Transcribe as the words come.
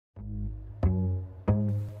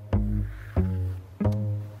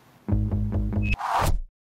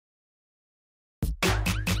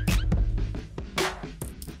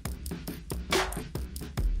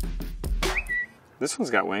This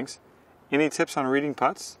one's got wings. Any tips on reading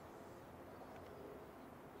putts?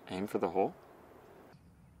 Aim for the hole.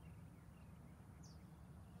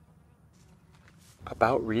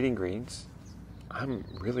 About reading greens, I'm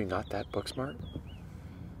really not that book smart.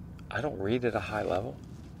 I don't read at a high level,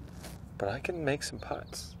 but I can make some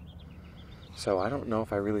putts. So I don't know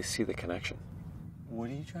if I really see the connection.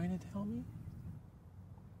 What are you trying to tell me?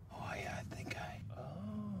 Oh yeah, I think I...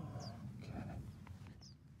 Oh, okay.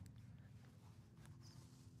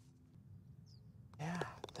 Yeah,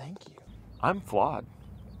 thank you. I'm flawed.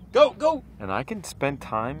 Go, go! And I can spend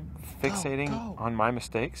time fixating on my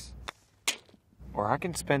mistakes, or I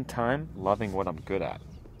can spend time loving what I'm good at.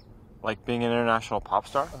 Like being an international pop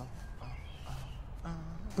star.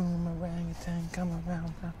 Boomerang, come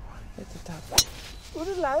around, at the top.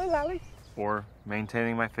 Or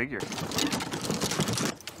maintaining my figure.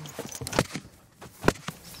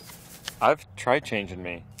 I've tried changing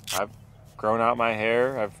me. I've grown out my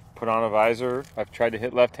hair, I've put on a visor, I've tried to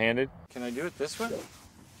hit left-handed. Can I do it this way?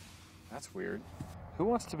 That's weird. Who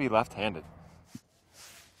wants to be left-handed?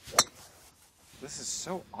 This is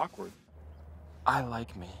so awkward. I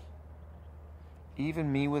like me.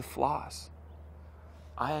 Even me with flaws.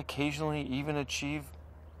 I occasionally even achieve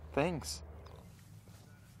things.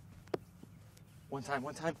 One time,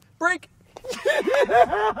 break!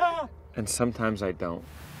 And sometimes I don't.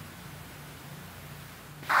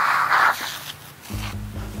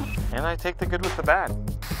 And I take the good with the bad.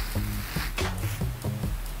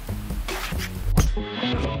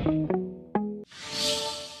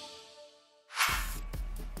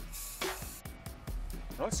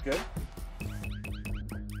 Looks good.